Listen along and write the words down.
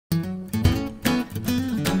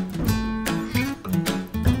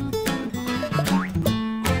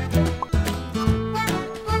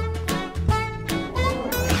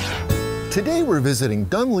Today we're visiting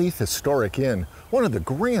Dunleith Historic Inn, one of the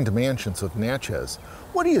grand mansions of Natchez.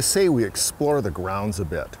 What do you say we explore the grounds a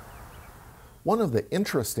bit? One of the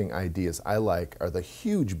interesting ideas I like are the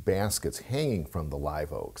huge baskets hanging from the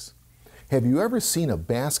live oaks. Have you ever seen a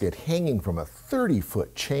basket hanging from a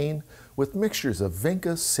 30-foot chain with mixtures of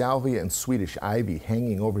vinca, salvia, and Swedish ivy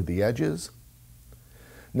hanging over the edges?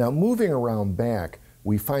 Now moving around back,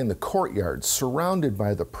 we find the courtyard surrounded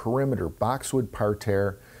by the perimeter boxwood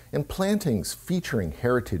parterre and plantings featuring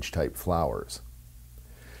heritage-type flowers.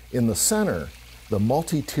 In the center, the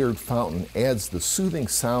multi-tiered fountain adds the soothing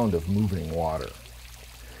sound of moving water.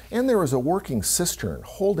 And there is a working cistern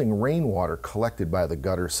holding rainwater collected by the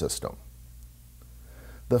gutter system.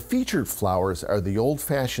 The featured flowers are the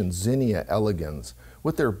old-fashioned Zinnia elegans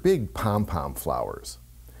with their big pompom flowers.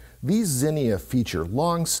 These Zinnia feature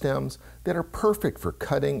long stems that are perfect for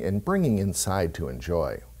cutting and bringing inside to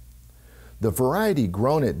enjoy. The variety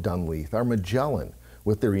grown at Dunleith are Magellan,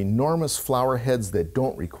 with their enormous flower heads that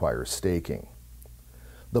don't require staking.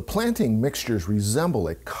 The planting mixtures resemble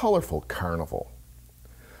a colorful carnival.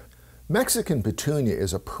 Mexican petunia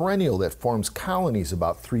is a perennial that forms colonies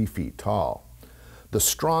about 3 feet tall. The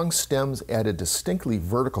strong stems add a distinctly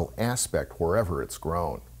vertical aspect wherever it's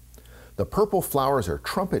grown. The purple flowers are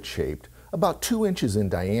trumpet-shaped, about 2 inches in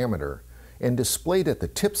diameter, and displayed at the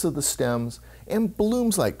tips of the stems and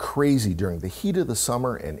blooms like crazy during the heat of the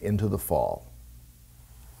summer and into the fall.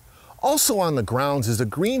 Also on the grounds is a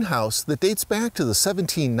greenhouse that dates back to the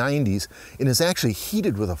 1790s and is actually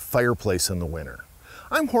heated with a fireplace in the winter.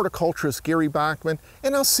 I'm horticulturist Gary Bachman,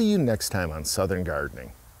 and I'll see you next time on Southern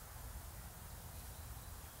Gardening.